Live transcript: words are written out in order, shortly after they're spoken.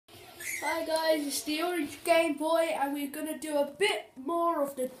Hi guys, it's the Orange Game Boy and we're going to do a bit more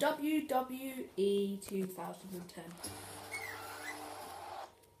of the WWE 2010.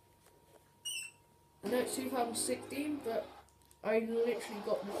 I know it's 2016, but I literally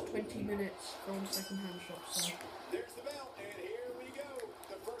got this 20 minutes from second-hand shop, so... There's the bell, and here we go.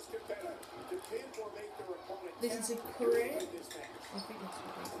 The first competitor to pin or make their opponent. This is a career. I think that's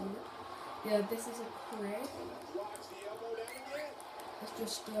what they call it. Yeah, this is a career. Drives the elbow down again. Let's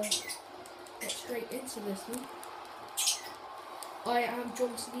just get straight into this one. I am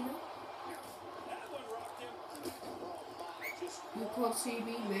John Cena. That one rocked him. Oh my, just You can't see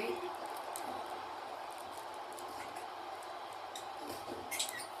me, mate.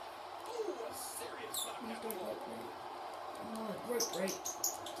 ooh, a serious Please knockout. don't like me. Rope break.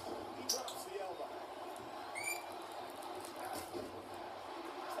 He drops the elbow.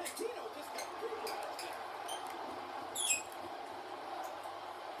 Santino just got brutalized there.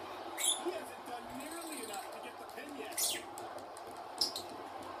 He hasn't done nearly enough to get the pin yet.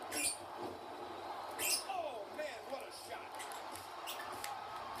 Oh man, what a shot.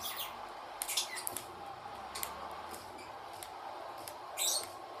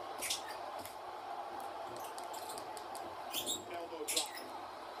 Elbow drop.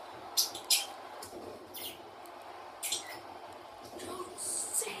 John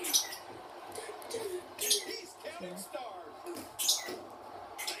Cena. He's counting stars.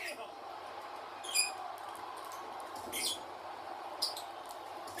 Bam!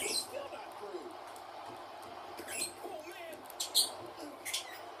 He's still not through. Oh man!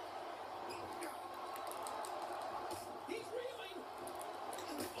 He's reeling.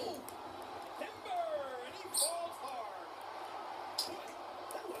 Oh, timber, and he falls hard.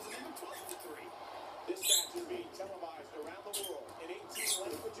 That wasn't even close to 3. This match is being televised around the world in 18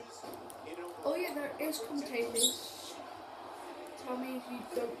 languages. In over Oh yeah, there is commentators. Tell me if you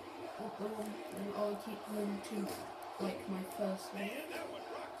don't want them on, and I'll keep them to like my first name. Man, that one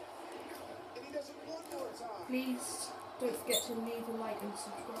rocked him. And he does it one more time. Please don't forget to leave a like and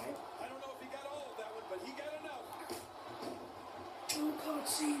subscribe. I don't know if he got all of that one, but he got enough. You can't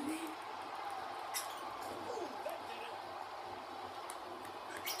see me. Ooh, that did it.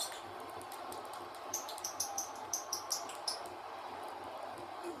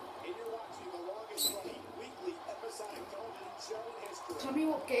 And you're watching the longest running weekly episodic television show in history. Tell me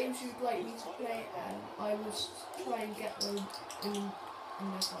what games you'd like me to play, and I will try and get them in,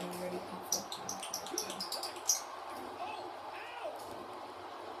 unless I already have them. Oh, ow!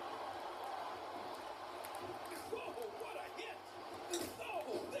 Whoa, what a hit!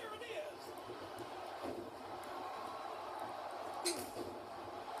 Oh, there it is!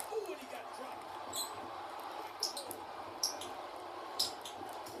 Oh, and he got dropped.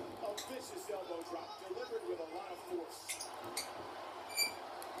 A vicious elbow drop delivered with a lot of force.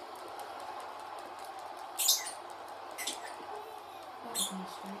 That was a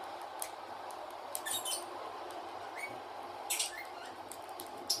mistake.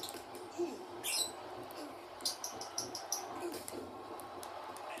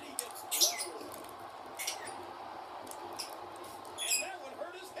 And he gets leveled. And that one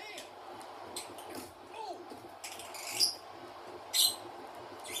hurt his hand. Oh!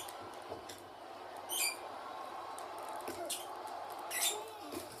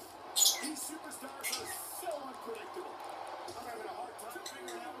 These superstars are so unpredictable. I'm having a hard time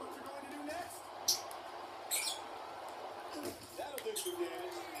figuring out what they're going to do next. That'll do some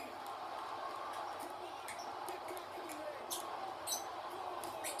damage.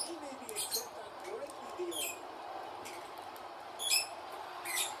 He may be intent on breaking the arm.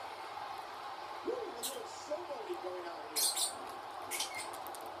 Woo, a little showboating going on here.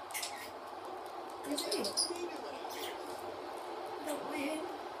 Is it? What are you doing out here? Don't win.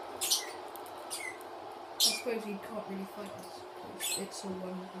 I suppose you can't really fight us. It's a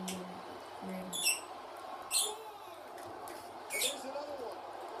one-on-one range. And there's another one.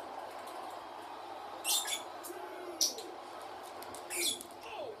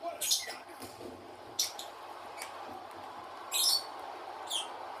 Oh, what a shot.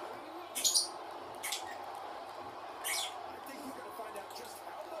 I think we're going to find out just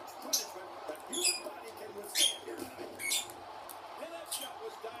how much punishment the human body can withstand here tonight. And that shot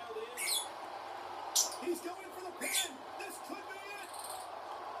was dialed in. He's going for the pin. This could be it.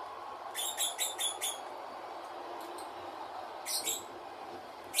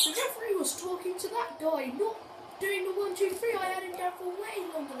 The referee was talking to that guy, not doing the 1, 2, 3. I had him down for way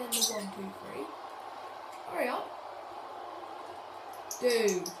longer than the 1, 2, 3. Hurry up.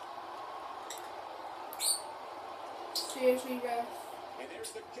 Dude. Seriously, ref. And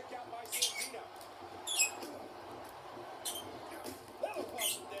there's the kick out by Santino. That'll cause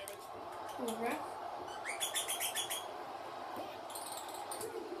some damage. Come on, ref.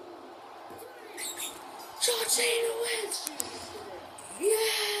 John Cena wins!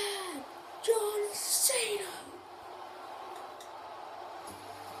 Yeah! John Cena!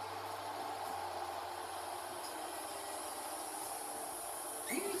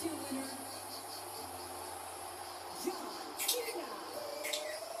 Here's your winner, John Cena.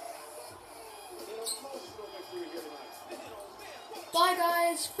 Bye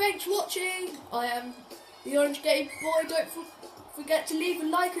guys, thanks for watching. I am the Orange Game Boy. Don't forget to leave a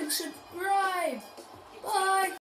like and subscribe. Bye.